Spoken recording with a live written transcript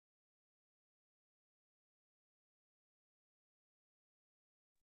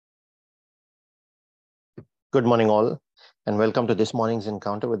Good morning, all, and welcome to this morning's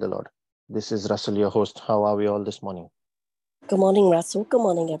encounter with the Lord. This is Russell, your host. How are we all this morning? Good morning, Russell. Good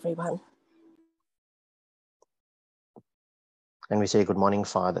morning, everyone. And we say, Good morning,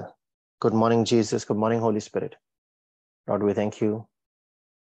 Father. Good morning, Jesus. Good morning, Holy Spirit. Lord, we thank you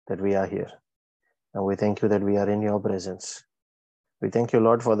that we are here. And we thank you that we are in your presence. We thank you,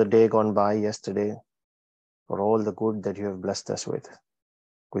 Lord, for the day gone by yesterday, for all the good that you have blessed us with.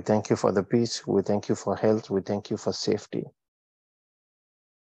 We thank you for the peace. We thank you for health. We thank you for safety.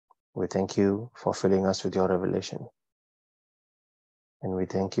 We thank you for filling us with your revelation. And we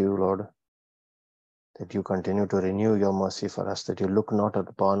thank you, Lord, that you continue to renew your mercy for us, that you look not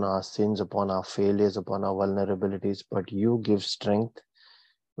upon our sins, upon our failures, upon our vulnerabilities, but you give strength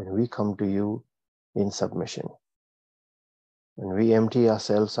when we come to you in submission. When we empty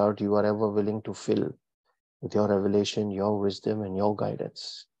ourselves out, you are ever willing to fill with your revelation, your wisdom, and your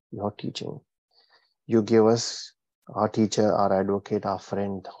guidance, your teaching. You give us our teacher, our advocate, our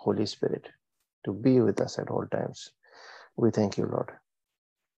friend, the Holy Spirit, to be with us at all times. We thank you, Lord.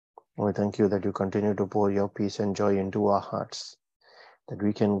 We thank you that you continue to pour your peace and joy into our hearts, that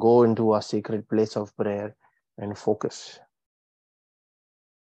we can go into our secret place of prayer and focus,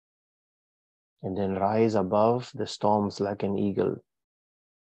 and then rise above the storms like an eagle.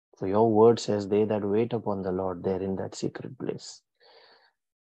 For your word says, they that wait upon the Lord there in that secret place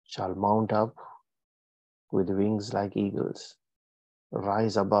shall mount up with wings like eagles,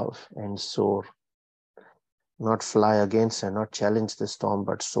 rise above and soar, not fly against and not challenge the storm,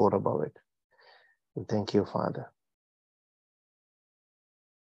 but soar above it. We thank you, Father.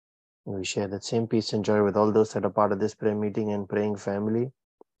 And we share that same peace and joy with all those that are part of this prayer meeting and praying family,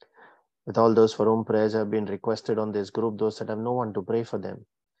 with all those for whom prayers have been requested on this group, those that have no one to pray for them,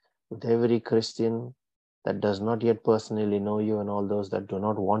 with every Christian that does not yet personally know you and all those that do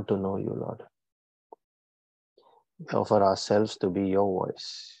not want to know you, Lord. We offer ourselves to be your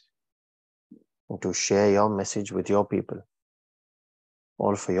voice and to share your message with your people,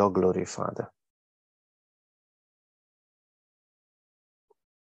 all for your glory, Father.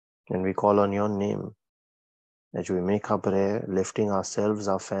 And we call on your name as we make our prayer, lifting ourselves,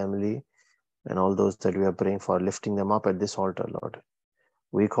 our family, and all those that we are praying for, lifting them up at this altar, Lord.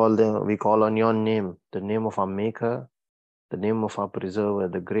 We call on your name, the name of our Maker, the name of our Preserver,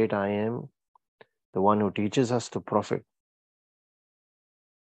 the great I Am, the one who teaches us to profit.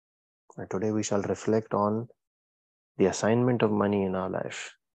 And today we shall reflect on the assignment of money in our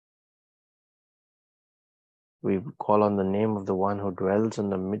life. We call on the name of the one who dwells in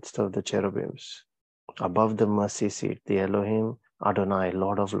the midst of the cherubims, above the mercy seat, the Elohim Adonai,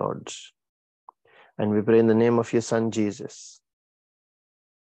 Lord of Lords. And we pray in the name of your Son, Jesus,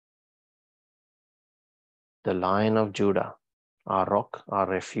 the Lion of Judah, our rock, our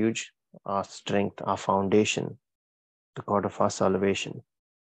refuge, our strength, our foundation, the God of our salvation,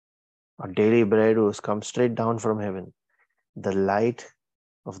 our daily bread who has come straight down from heaven, the light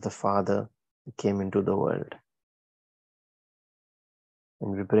of the Father who came into the world.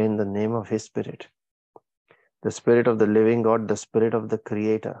 And we pray in the name of his Spirit, the Spirit of the living God, the Spirit of the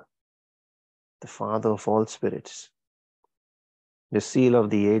Creator, the Father of all spirits, the seal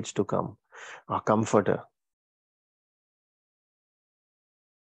of the age to come, our Comforter,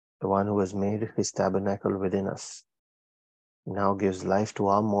 the one who has made his tabernacle within us, now gives life to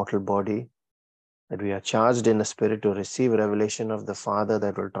our mortal body, that we are charged in the Spirit to receive revelation of the Father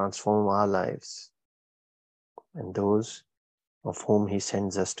that will transform our lives and those of whom he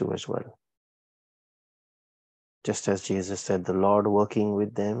sends us to as well. Just as Jesus said, the Lord working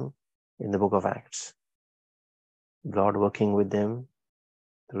with them in the book of Acts, God working with them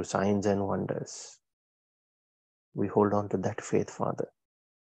through signs and wonders. We hold on to that faith, Father,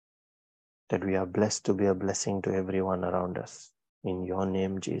 that we are blessed to be a blessing to everyone around us. In your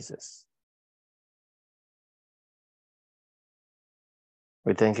name, Jesus.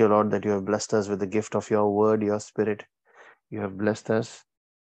 We thank you, Lord, that you have blessed us with the gift of your word, your Spirit. You have blessed us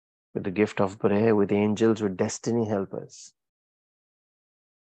with the gift of prayer, with angels, with destiny helpers.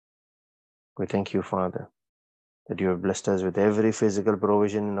 We thank you, Father, that you have blessed us with every physical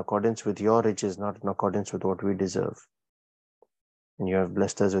provision in accordance with your riches, not in accordance with what we deserve. And you have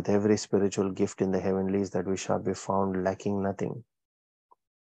blessed us with every spiritual gift in the heavenlies, that we shall be found lacking nothing.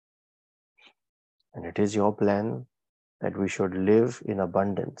 And it is your plan that we should live in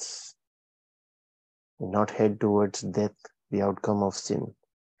abundance and not head towards death, the outcome of sin,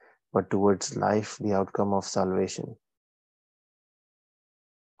 but towards life, the outcome of salvation.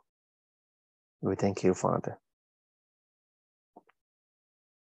 We thank you, Father.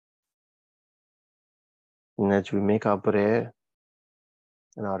 And as we make our prayer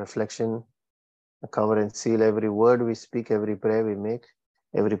and our reflection, Cover and seal every word we speak, every prayer we make,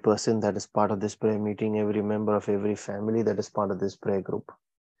 every person that is part of this prayer meeting, every member of every family that is part of this prayer group.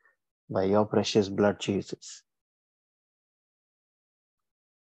 By your precious blood, Jesus.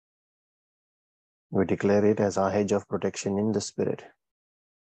 We declare it as our hedge of protection in the Spirit.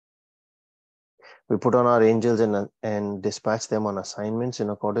 We put on our angels and dispatch them on assignments in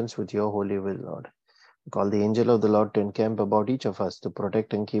accordance with your holy will, Lord. We call the angel of the Lord to encamp about each of us to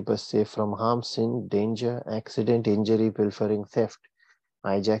protect and keep us safe from harm, sin, danger, accident, injury, pilfering, theft,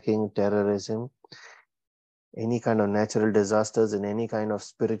 hijacking, terrorism, any kind of natural disasters, and any kind of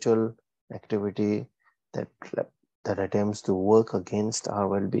spiritual activity that attempts to work against our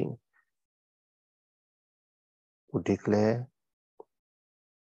well-being. We declare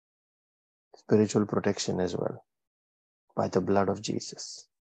spiritual protection as well by the blood of Jesus.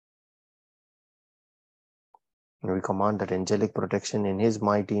 And we command that angelic protection in his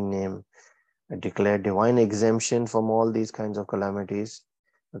mighty name. I declare divine exemption from all these kinds of calamities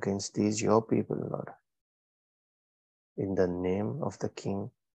against these your people, Lord. In the name of the King,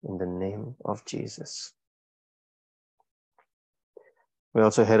 in the name of Jesus. We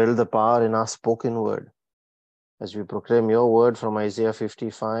also herald the power in our spoken word as we proclaim your word from Isaiah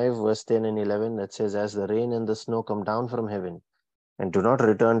 55, verse 10 and 11, that says, as the rain and the snow come down from heaven and do not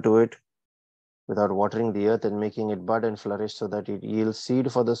return to it without watering the earth and making it bud and flourish so that it yields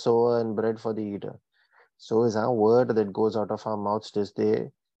seed for the sower and bread for the eater, so is our word that goes out of our mouths this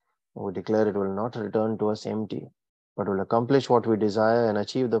day. We declare it will not return to us empty, but will accomplish what we desire and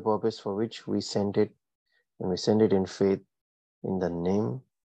achieve the purpose for which we sent it, and we send it in faith in the name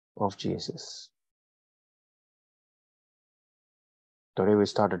of Jesus. Today we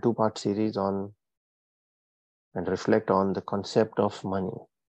start a two-part series on and reflect on the concept of money,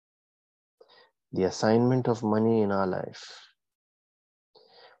 the assignment of money in our life.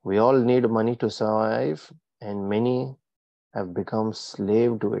 We all need money to survive, and many have become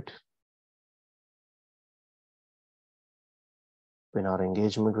slave to it. When our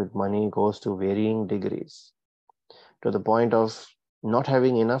engagement with money goes to varying degrees, to the point of not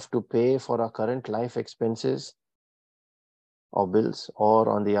having enough to pay for our current life expenses or bills, or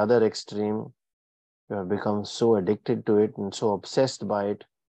on the other extreme, you have become so addicted to it and so obsessed by it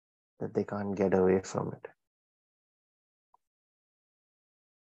that they can't get away from it.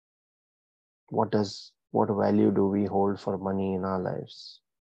 What value do we hold for money in our lives?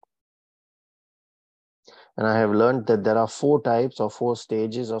 And I have learned that there are 4 types or 4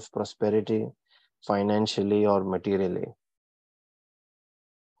 stages of prosperity, financially or materially.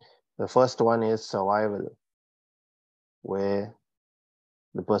 The first one is survival, where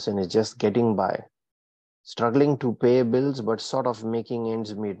the person is just getting by, struggling to pay bills, but sort of making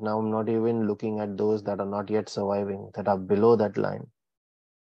ends meet. Now I'm not even looking at those that are not yet surviving, that are below that line.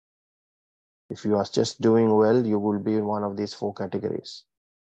 If you are just doing well, you will be in one of these 4 categories.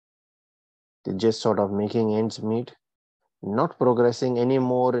 They're just sort of making ends meet, not progressing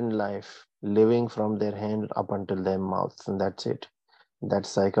anymore in life, living from their hand up until their mouth, and that's it. That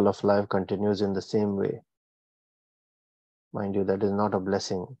cycle of life continues in the same way. Mind you, that is not a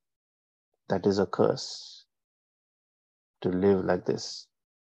blessing. That is a curse to live like this.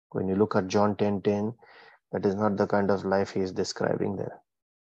 When you look at John 10:10, that is not the kind of life he is describing there.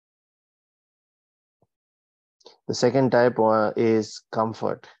 The second type is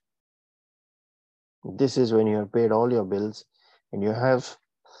comfort. This is when you have paid all your bills and you have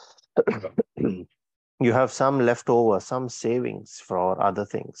you have some left over, some savings for other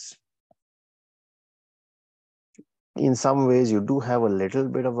things. In some ways, you do have a little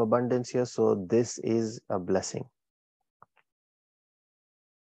bit of abundance here, so this is a blessing.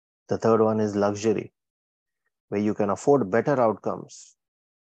 The third one is luxury, where you can afford better outcomes,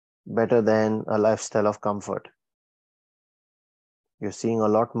 better than a lifestyle of comfort. You're seeing a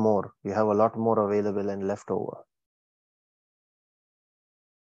lot more. You have a lot more available and left over.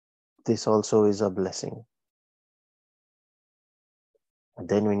 This also is a blessing. And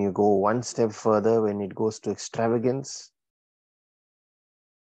then when you go one step further, when it goes to extravagance,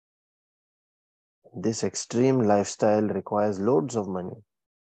 this extreme lifestyle requires loads of money.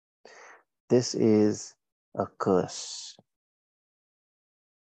 This is a curse.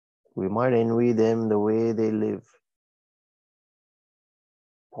 We might envy them the way they live.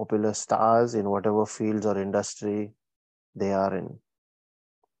 Popular stars in whatever fields or industry they are in.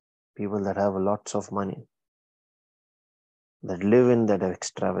 People that have lots of money, that live in that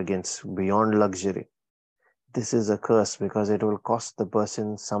extravagance beyond luxury. This is a curse because it will cost the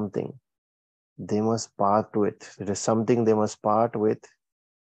person something. They must part with. It is something they must part with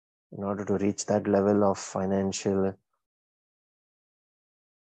in order to reach that level of financial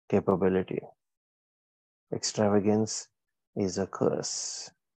capability. Extravagance is a curse.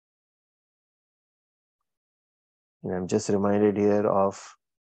 And I'm just reminded here of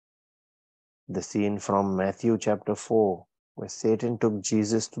the scene from Matthew chapter 4, where Satan took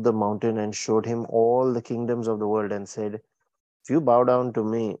Jesus to the mountain and showed him all the kingdoms of the world and said, if you bow down to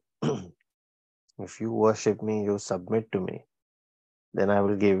me, if you worship me, you submit to me, then I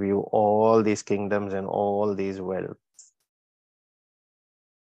will give you all these kingdoms and all these wealth.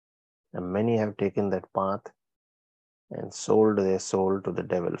 And many have taken that path and sold their soul to the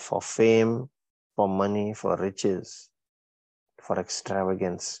devil for fame, for money, for riches, for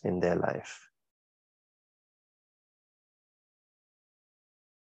extravagance in their life.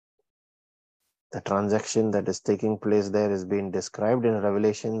 The transaction that is taking place there is being described in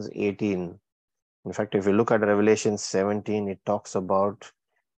Revelations 18. In fact, if you look at Revelation 17, it talks about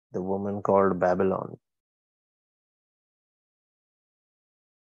the woman called Babylon.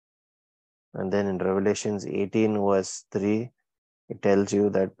 And then in Revelations 18 verse 3, it tells you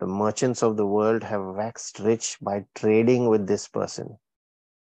that the merchants of the world have waxed rich by trading with this person,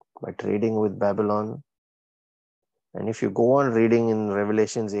 by trading with Babylon. And if you go on reading in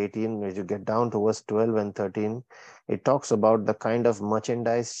Revelations 18, as you get down to verse 12 and 13, it talks about the kind of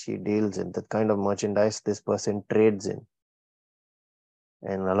merchandise she deals in, the kind of merchandise this person trades in.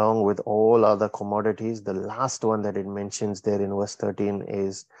 And along with all other commodities, the last one that it mentions there in verse 13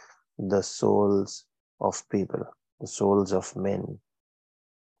 is the souls of people, the souls of men.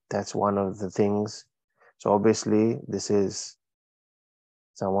 That's one of the things. So obviously, this is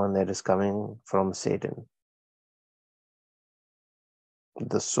someone that is coming from Satan.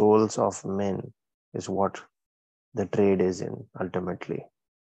 The souls of men is what the trade is in, ultimately.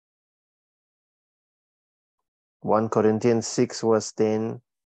 1 Corinthians 6 verse 10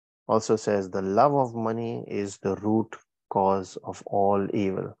 also says, the love of money is the root cause of all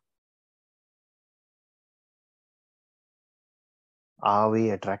evil. Are we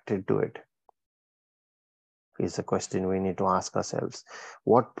attracted to it? Is the question we need to ask ourselves.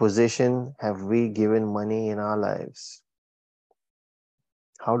 What position have we given money in our lives?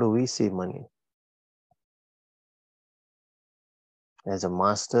 How do we see money? As a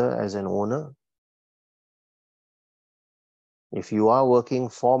master, as an owner? If you are working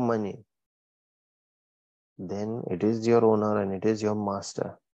for money, then it is your owner and it is your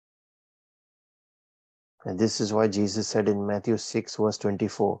master. And this is why Jesus said in Matthew 6 verse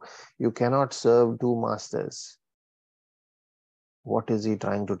 24, you cannot serve two masters. What is he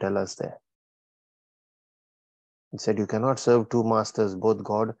trying to tell us there? He said you cannot serve two masters, both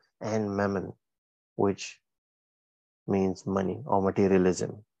God and mammon, which means money or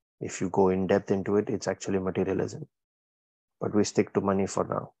materialism. If you go in depth into it, it's actually materialism. But we stick to money for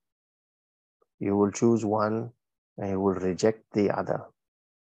now. You will choose one and you will reject the other.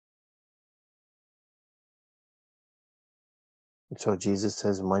 So Jesus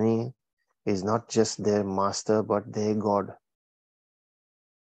says money is not just their master, but their God.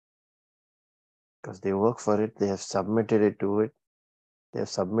 Because they work for it, they have submitted to it,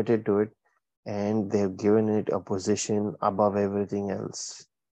 and they've given it a position above everything else.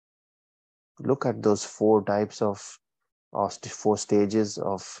 Look at those four types of, or four stages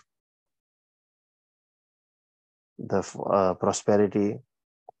of the prosperity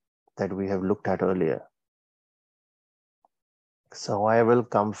that we have looked at earlier. Survival,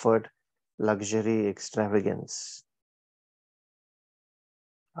 comfort, luxury, extravagance.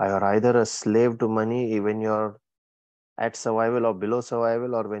 You're either a slave to money when you're at survival or below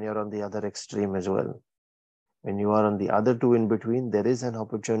survival, or when you're on the other extreme as well. When you are on the other two in between, there is an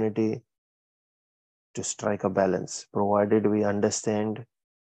opportunity to strike a balance, provided we understand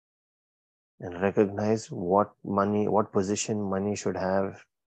and recognize what position money should have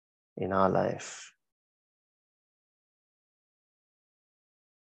in our life.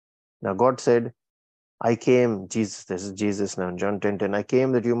 Now God said, I came, Jesus, this is Jesus now, John 10:10, I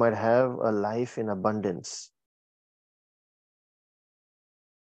came that you might have a life in abundance.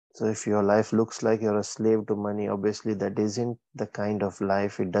 So if your life looks like you're a slave to money, obviously that isn't the kind of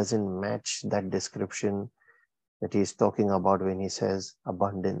life, it doesn't match that description that he's talking about when he says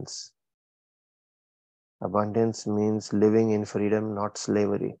abundance. Abundance means living in freedom, not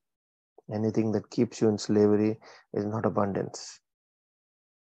slavery. Anything that keeps you in slavery is not abundance.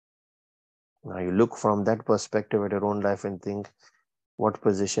 Now you look from that perspective at your own life and think, what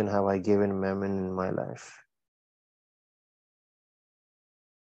position have I given mammon in my life?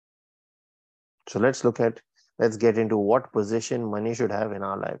 So let's get into what position money should have in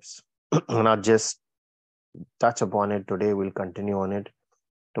our lives. Not just touch upon it today, we'll continue on it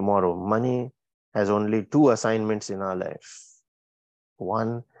tomorrow. Money has only two assignments in our life.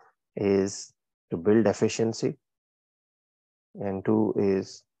 One is to build efficiency, and 2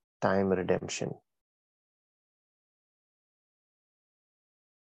 is time redemption.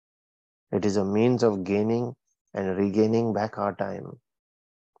 It is a means of gaining and regaining back our time,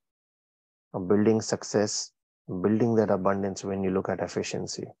 of building success, building that abundance when you look at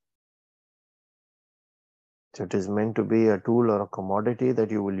efficiency. So it is meant to be a tool or a commodity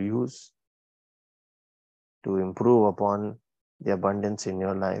that you will use to improve upon the abundance in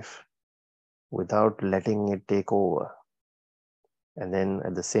your life without letting it take over. And then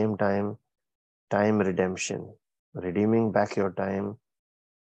at the same time, time redemption, redeeming back your time.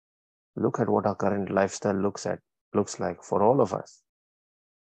 Look at what our current lifestyle looks like for all of us.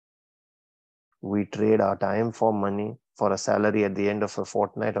 We trade our time for money, for a salary at the end of a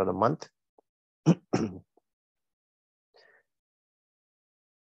fortnight or a month.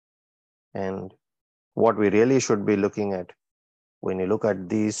 And what we really should be looking at when you look at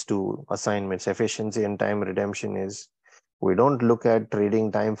these two assignments, efficiency and time redemption, is we don't look at trading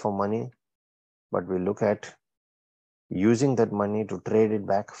time for money, but we look at using that money to trade it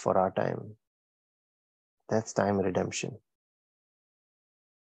back for our time. That's time redemption.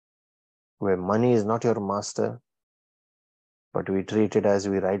 Where money is not your master, but we treat it as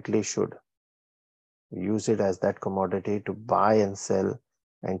we rightly should. We use it as that commodity to buy and sell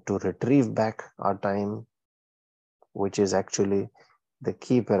and to retrieve back our time, which is actually the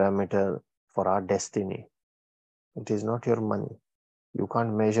key parameter for our destiny. It is not your money. You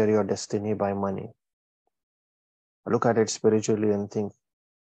can't measure your destiny by money. Look at it spiritually and think,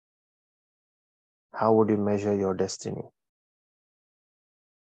 how would you measure your destiny?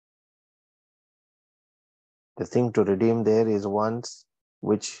 The thing to redeem there is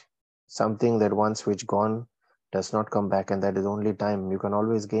something that once which gone does not come back, and that is only time. You can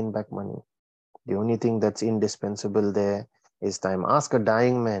always gain back money. The only thing that's indispensable there is time. Ask a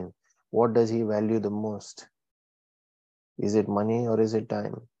dying man, what does he value the most? Is it money or is it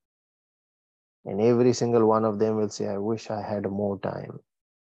time? And every single one of them will say, I wish I had more time.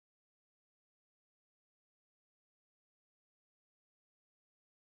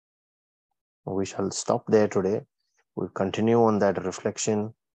 We shall stop there today. We'll continue on that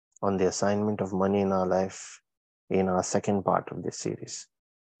reflection on the assignment of money in our life in our second part of this series.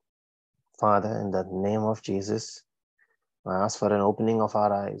 Father, in the name of Jesus, I ask for an opening of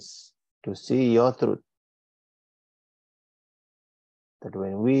our eyes to see your truth. That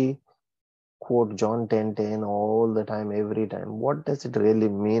when we quote John 10:10 all the time, every time, what does it really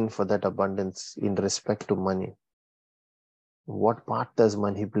mean for that abundance in respect to money? What part does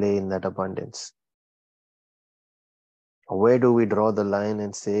money play in that abundance? Where do we draw the line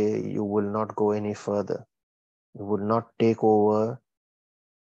and say, you will not go any further? You will not take over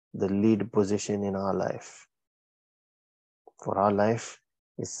the lead position in our life. For our life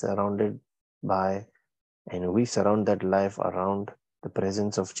is surrounded by, and we surround that life around the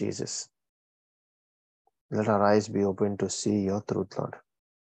presence of Jesus. Let our eyes be open to see your truth, Lord.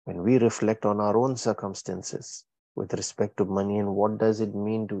 When we reflect on our own circumstances with respect to money and what does it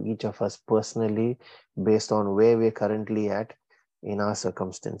mean to each of us personally based on where we're currently at in our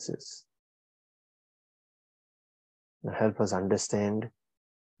circumstances. Now help us understand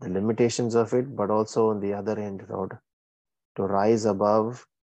the limitations of it, but also on the other end, Lord, to rise above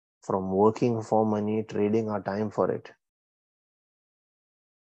from working for money, trading our time for it.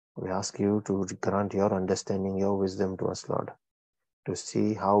 We ask you to grant your understanding, your wisdom to us, Lord, to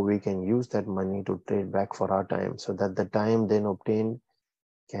see how we can use that money to trade back for our time so that the time then obtained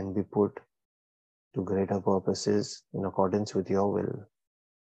can be put to greater purposes in accordance with your will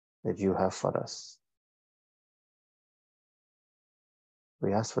that you have for us.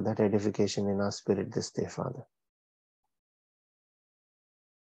 We ask for that edification in our spirit this day, Father.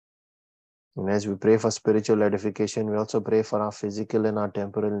 And as we pray for spiritual edification, we also pray for our physical and our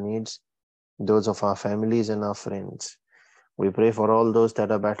temporal needs, those of our families and our friends. We pray for all those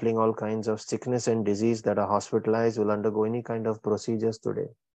that are battling all kinds of sickness and disease, that are hospitalized, will undergo any kind of procedures today.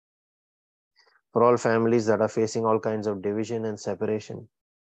 For all families that are facing all kinds of division and separation.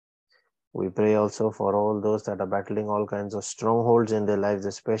 We pray also for all those that are battling all kinds of strongholds in their lives,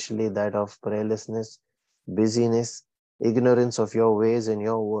 especially that of prayerlessness, busyness, ignorance of your ways and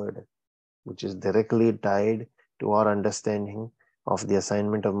your word, which is directly tied to our understanding of the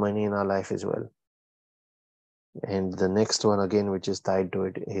assignment of money in our life as well. And the next one again, which is tied to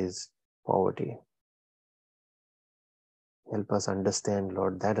it, is poverty. Help us understand,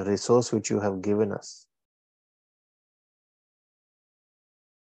 Lord, that resource which you have given us,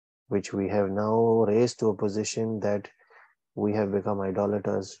 which we have now raised to a position that we have become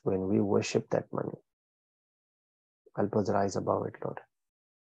idolaters when we worship that money. Help us rise above it, Lord.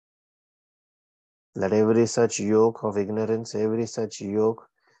 Let every such yoke of ignorance, every such yoke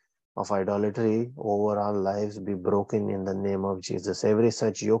of idolatry over our lives be broken in the name of Jesus. Every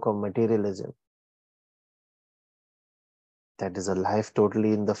such yoke of materialism, that is a life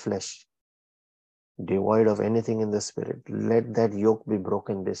totally in the flesh, devoid of anything in the spirit, let that yoke be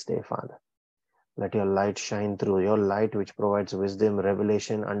broken this day, Father. Let your light shine through, your light which provides wisdom,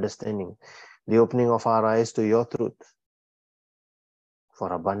 revelation, understanding, the opening of our eyes to your truth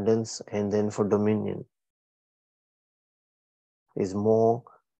for abundance and then for dominion is more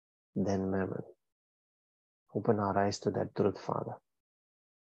than mammon. Open our eyes to that truth, Father.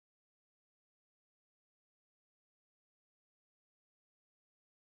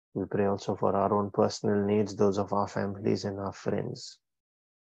 We pray also for our own personal needs, those of our families and our friends,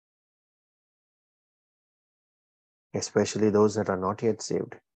 especially those that are not yet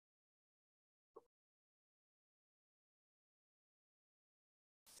saved.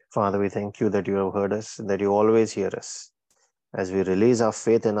 Father, we thank you that you have heard us, that you always hear us. As we release our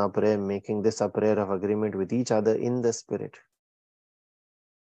faith in our prayer, making this a prayer of agreement with each other in the Spirit,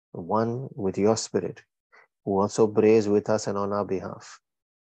 one with your Spirit, who also prays with us and on our behalf.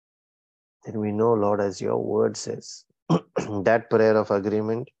 Then we know, Lord, as your word says, that prayer of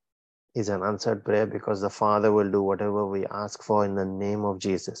agreement is an answered prayer because the Father will do whatever we ask for in the name of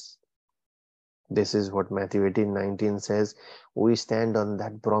Jesus. This is what Matthew 18:19 says. We stand on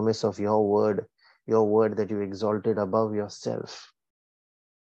that promise of your word that you exalted above yourself,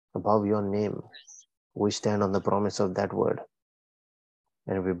 above your name. We stand on the promise of that word.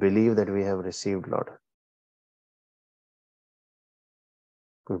 And we believe that we have received, Lord.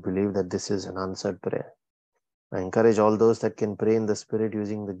 We believe that this is an answered prayer. I encourage all those that can pray in the Spirit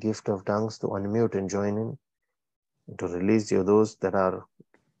using the gift of tongues to unmute and join in, and to release those that are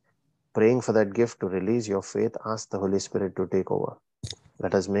praying for that gift to release your faith. Ask the Holy Spirit to take over.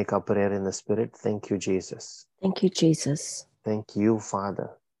 Let us make our prayer in the Spirit. Thank you, Jesus. Thank you, Jesus. Thank you,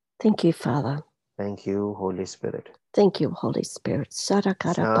 Father. Thank you, Father. Thank you, Holy Spirit. Thank you, Holy Spirit.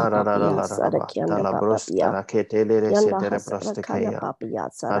 Sarakara papapia, sarakianda papapia. Yanda hasarakana papia,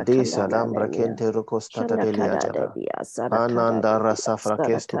 sarakanda dadenia. Shanda kada dedia, sarakada dedia,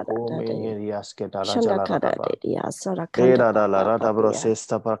 sarakada dedia. Shanda kada dedia, sarakanda papapia.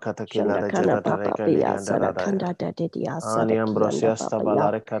 Shanda kana papapia, sarakanda dedia, sarakianda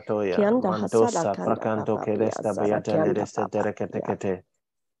papia. Kianda hasarakanda papapia, sarakianda papapia.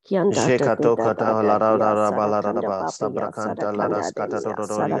 Kianda da da da da da dia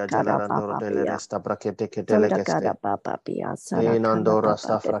sarakanda papia sarakanda da dia sarakara papapia sandakara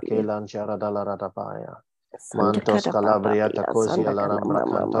papapia sarakanda papapia Mantos sandakara Calabria papapia Tacosi sandakana Alarambra mama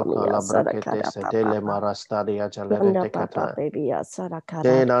Canto mamia Calabrakete sarakara Setele papapa Marastadia yanda Chalereteketa papapia sarakara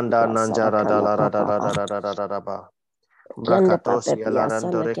Tenanda dia Nanjara sarakana papapa Dalaraba yanda Brakatos papapia Yalarandorekes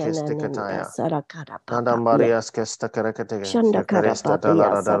sandakana nanda Tekataya sarakara papapia Nadambarias Kestakarakete shandakara Shakaresta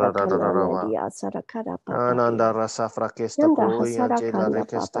papia sarakana Dalaraba nadia sarakara Ananda papapia Rasafra Yanda Kestakuya hasara Jela kanda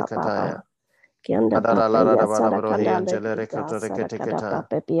papa Rekestekataya papa. Kianda papa ya sara Adalarabarabarohi kanda and ledida sara kanda Jelerekatoreketeketa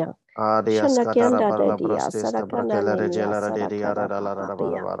papa pia. Adias Shanda kianda Katarabarla dedia sara Prostesta kanda Brakela nenia Regela sara Radia kanda papa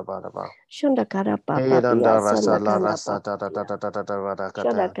pia. Radalabaraba Shanda kanda papa pia Edanda sanda rasa la kanda rasa papa ta ta ta pia. ta ta ta ta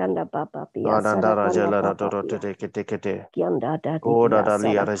Shanda radakata. kanda papa pia sara Adanda kanda rajala papa radoro pia. kete kete. Kianda Oda dedia dalia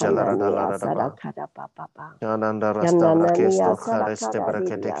sara rajala kanda radala nia sara radaba. kanda papa papa. Adanda rasta Kianda vrakesto nania sara khareste kanda brakete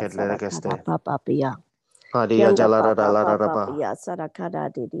dedia ketle sara kanda regeste. papa pia. Adia Kianda jala papa radala papa radaba. pia sarakada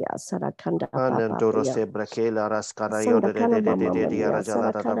didia sarakanda papa Anandoro pia se brakela raskara yoda sandakana de mama dia mia rajala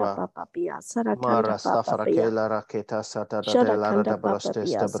sarakada radaba. papa pia sarakanda Marasta papa pia frakela raketa sata da de la shadakanda radabra papa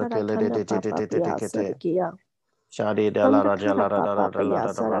pia stesta brakele sarakanda papa pia kete. sarakia Shadi de la sandakana rajala papa pia radaba.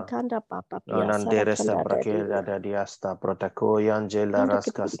 sarakanda papa pia Ananderesta sarakanda brakela didia da diasta protaco yangela sandakida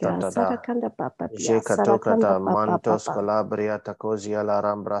raskastata da. sarakanda papa pia sarakanda Jekatokata papa mantos papa calabria tacosia la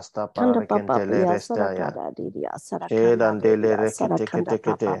rambrasta kanda papa paracentele pia restaya. sarakada didia sarakanda Shedandele didia sarakanda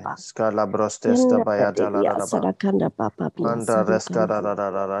papa rekitekete scalabrostesta Yanda bayata la dedia raba. sarakanda papa pia Anda sarakanda rescada nadia.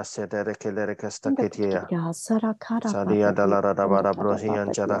 da sete rekele Yanda rekestaketia. kitiya sarakara Sadia papa da pia la raba sanda da kada brosian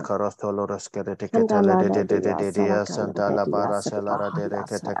papa jara pia. carostolo Yanda resketeketele lala dia de sarakanda Santa la dedia bara selara de sarabahaya reketeketa.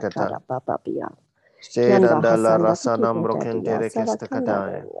 sarakara papa pia. Yanda Sedanda la hasanda rasa kikita nambrokente dedia sarakanda rekestekataya.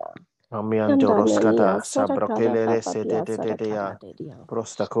 denia. Yanda nenia Amiantoroskata, sarakara Sabrokelere papa pia sarakada setetetea, dedia.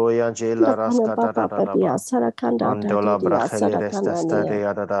 Prostakoya jela Yanda kana raskata papa pia dadaba, sarakanda Mandola dedia brachelere sarakanda nia.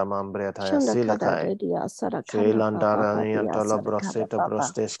 stadia da mambriataya Shanda kada silakai, dedia sarakanda papa Shelandara pia niantola sarakada broseta papa.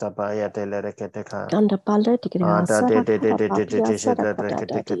 brostesta baya telereketeka, Ganda pale tikria Ada sarakara papia de sarakada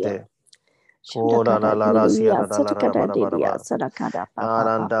dadia. rekete, Shandakada Didia Satakada Didia Sarakada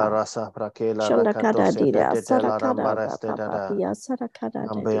Aranda Papa rasa prakela Shandakada rakatose Didia petete la Sarakada rambareste Papa dada. Pia Sarakada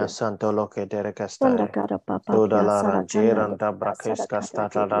Ambea Didia santo loke derekastai. Shandakada Papa Suda Pia la Sarakanda ranjeranta Didia brakeska Sarakada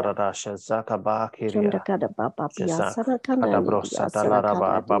stata la Didia rada shazaka bakiria. Shandakada Papa Pia Shazak Sarakanda Didia katabrosata la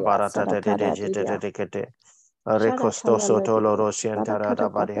raba Sarakada Didia babarata de Sarakada Didia dedicate. Sharakanda Recostoso tolo Didia rosientara Sarakada da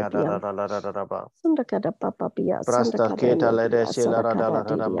Papa barihada Pia la raba. Sundakada Papa Pia Prasta Sundakada keta lede Didia sila rada Sarakada la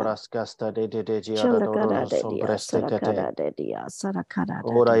rada Didia braskasta de giada Shandakada dororo Didia sombreste kete. Sarakada Didia Sarakada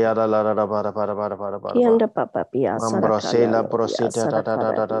Ora Didia yada la rada bara. Kianda Papa Pia Sarakanda Mambrosela Didia prosita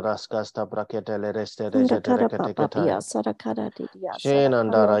Sarakada da Didia raskasta brakete le reste de Sundakada Papa Pia jetereketeketai. Sarakada Didia Shen Sarakanda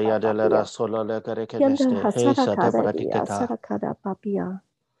andara Papa yadelera Pia solo le Kianda kereketeste. Hey sate Hasarakada Didia pratiketa. Sarakada Papia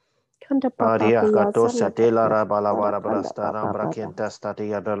Kanda Papa Aria Pia kato satela Sanakada rabala bara Sarakanda brasta Papa Papa rambrakienta stati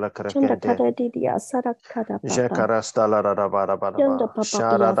yadela kerekente. Chandakada Didia Sarakada Papa Jekarasta la rada Kianda bara. Papa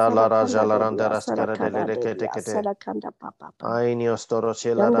Pia Shara da la Sarakanda rajalaranda Didia raskara de Sarakada le Didia kete. Sarakanda Papa Ainios toro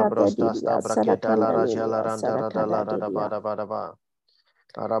shela Yanda rabrosta sta Didia braketa la Sarakanda Nidia rajalaranda rada la Sarakada rada Didia bara.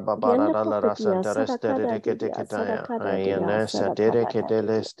 Arababara Yanda la Papa rasanta reste Sarakada de Didia keteketaya. Sarakada Didia Ayanesa dere Sarakada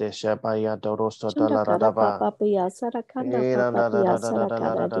Didia keteles de shabaya dorosto da la Chandakada radaba. Papa Pia Sarakanda Papa Iranda Pia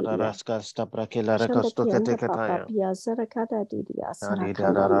Sarakada da Didia raskasta brakela rekasto Shandakianda Papa keteketaya. Pia Sarakada Didia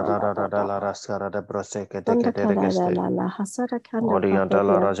Arida Sarakanda Mama la Papa raskara de brose Shandakada keteketeregeste. La La Hasarakanda Papa Orienta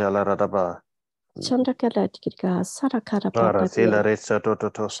la Pia rajala radaba. Shandakada Tika Sarakada Papa Arasila Pia resa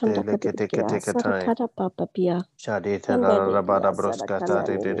toste le Shandakada keteketaya. Sarakada Papa Pia Shadita la Yanda rabada Didia broska Sarakanda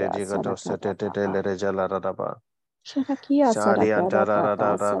tate de Nidia gatoste Sarakada te le Papa rejala radaba. Sharakia Shadianta Sarakada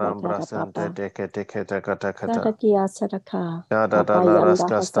Papa Sarakada rambrasante Papa de keteketa. Sarakia Saraka Shada da Papa la Yanda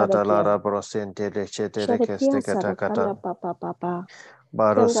raskasta da la Hasarakia brosente de chete de Sharakia kestekata. Sarakanda Papa Papa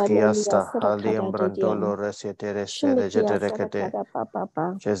Yanda Nidia Baruskiasta, Sarakada Halium Didia Brantolo Resietereste Shandakia Regeterecate, Sarakada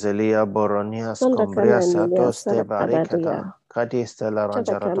Papa Ceselia Boronias Combria Shandakana Nidia Satos de Sarakada Baricata, Dia Cadista la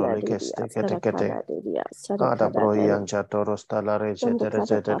Shandakana Rangeratole Didia Kestekete, Sarakada Didia Ada Sarakada Dia Broyan Jatoros Tala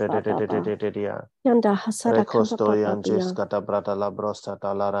Shandakada Papa Regeteredia, Yanda Hasarakanda Recosto Papa Yanges Pia Catabrata la Brosta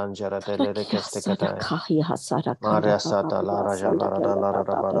Tala Rangeratele Sarakia Kestekata, Sarakahi Hasarakanda Maria Papa Sata la Pia Rajalara Sandakanda la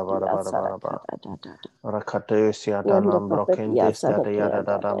Papa Pia Rabara. Sarakada Dada Rakatesia Yanda Talambro Papa Pia Kentes Tadayada Sarakia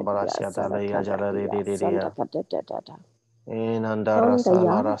Dada Dia Dambrasia Dalaya Sarakada Dia Jaladidia. Sandakada Dada In Anda Andarasa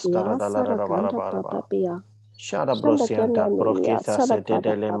ya Laraskara dia Sarakanda Papa Dalabaraba. Pia Shada Shandakanda Brosianta, Nidia Brokisa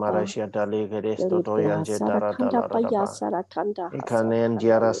Sarakada Setele Papa Marashia Daligeresto Yanda Doyan Jetara Sarakanda Paya Dalaraba. Sarakanda Ikanen Hasarakanda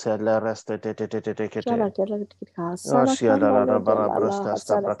Diara Nidia Sedla Restetete. Sharakada Osia Sarakanda Dalarabara Nedela La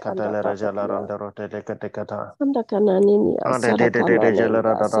Broscasta Hasarakanda Bracatele Papa Rajala Pia Randarote Decatecata. Sandakana Ninia Ande de Sarakana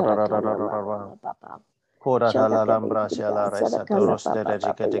Nidia Sarakana Jelara. Mama Papa Pura Dalarambra Shandakadidia Shela Resa Sarakanda Toros de Papa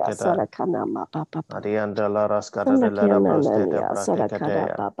Papa Decatecata. Sarakana Mama Papa Arianda la rascata della Sandakiana broste de Nania Sarakada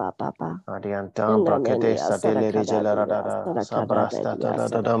bratecatea. Papa Papa Ariantam Yanda bracete Nania statele Sarakada rigela Dia rada Sarakada sabrasta Dia da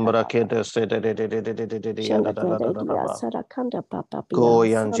Sarakada bracete state Shandakadidia da Sarakanda Papa go Pia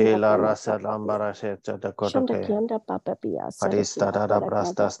yangela Sandakana rasa Papa Pia lambara seta da kotoke. Shandakianda Papa Pia Parista Sarakia da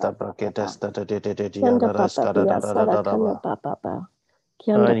brasta Sarakada sta Papa bracete Papa sta Yanda da Papa rascada Pia da Sarakana ba. Papa Papa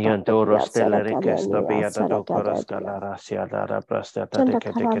Kianda Papa Arianto Pia rostele Sarakana requesta Nia beata do Sarakada corosca Dia la rasia da brasta Chanda tatekete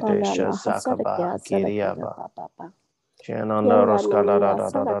Karada La shazakaba Hasarakia Sarakada kiriaba. Papa Shenanda Yanda roscala Nia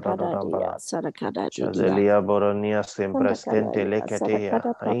Sarakada Dia da Sarakada Dia Shazelia Boronia Sanda Semprestente Kanania Lecatea,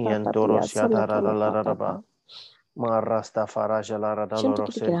 Sarakada Papa Ayantoro Papia Shatara Sanakana Laraba, Papa Marasta Faraja Larada Loro Shantikidia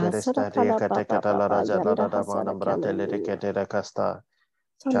Senteresta Sarakada Papa Riacatecata Papa Laraja Yanda Larada Manambrate Hasarakana Nia Lecate da Casta,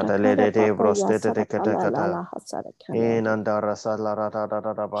 Sandakara Chatalede de Papa Brostete de Yasarakala Catecata, Lala Hasarakana in Andara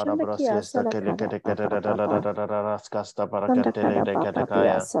Salarada Bara Shandakia Brosiesta Sarakada Papa Papa Rascasta Paracatele Sandakara de Papa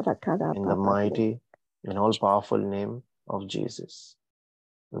Pia Catecaya, Sarakada in the Papa Pia mighty and all powerful name of Jesus.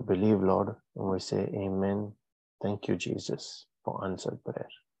 We believe, Lord, and we say amen. Thank you, Jesus, for answered prayer.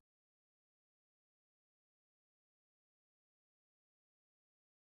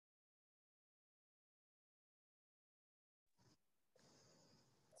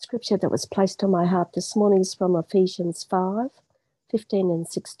 Scripture that was placed on my heart this morning is from Ephesians 5:15 and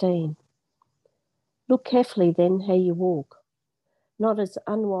 16. Look carefully then how you walk, not as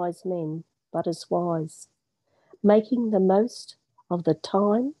unwise men, but as wise, making the most of the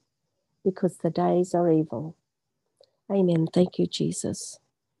time because the days are evil. Amen. Thank you, Jesus.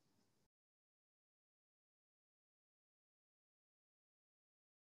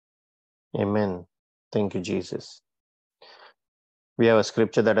 Amen. Thank you, Jesus. We have a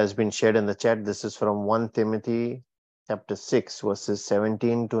scripture that has been shared in the chat. This is from 1 Timothy chapter 6, verses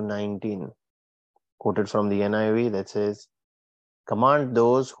 17 to 19. Quoted from the NIV that says, command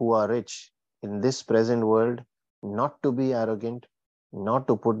those who are rich in this present world not to be arrogant, not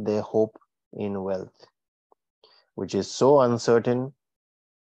to put their hope in wealth, which is so uncertain,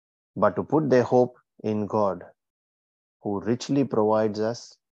 but to put their hope in God, who richly provides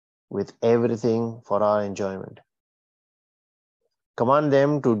us with everything for our enjoyment. Command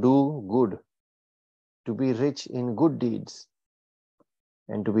them to do good, to be rich in good deeds,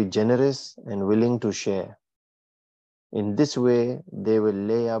 and to be generous and willing to share. In this way, they will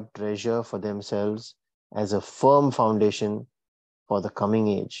lay up treasure for themselves as a firm foundation for the coming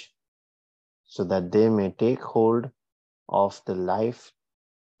age, so that they may take hold of the life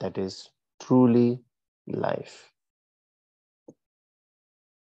that is truly life.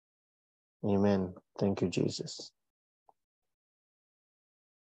 Amen. Thank you, Jesus.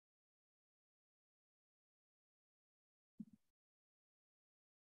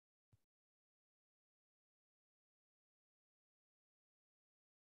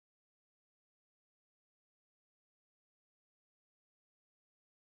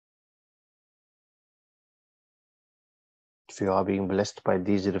 If you are being blessed by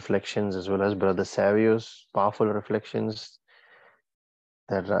these reflections, as well as Brother Savio's powerful reflections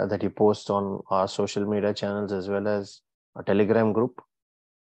that he posts on our social media channels, as well as a Telegram group,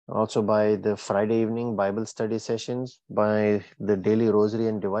 also by the Friday evening Bible study sessions, by the daily Rosary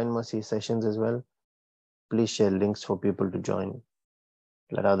and Divine Mercy sessions as well, please share links for people to join.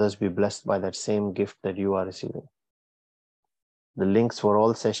 Let others be blessed by that same gift that you are receiving. The links for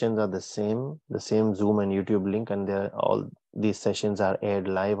all sessions are the same Zoom and YouTube link, and all these sessions are aired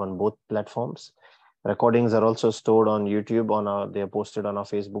live on both platforms. Recordings are also stored on YouTube. They are posted on our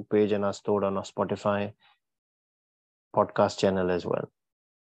Facebook page and are stored on our Spotify podcast channel as well.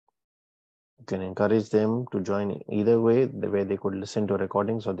 You can encourage them to join either way, the way they could listen to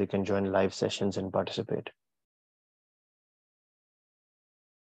recordings, or they can join live sessions and participate.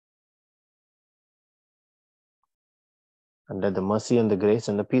 And let the mercy and the grace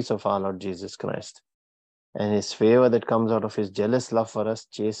and the peace of our Lord Jesus Christ and his favor that comes out of his jealous love for us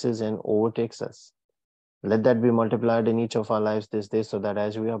chases and overtakes us. Let that be multiplied in each of our lives this day, so that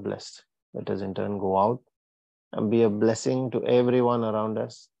as we are blessed, let us in turn go out and be a blessing to everyone around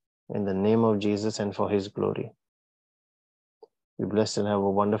us in the name of Jesus and for his glory. Be blessed and have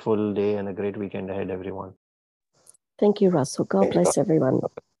a wonderful day and a great weekend ahead, everyone. Thank you, Russell. God bless everyone.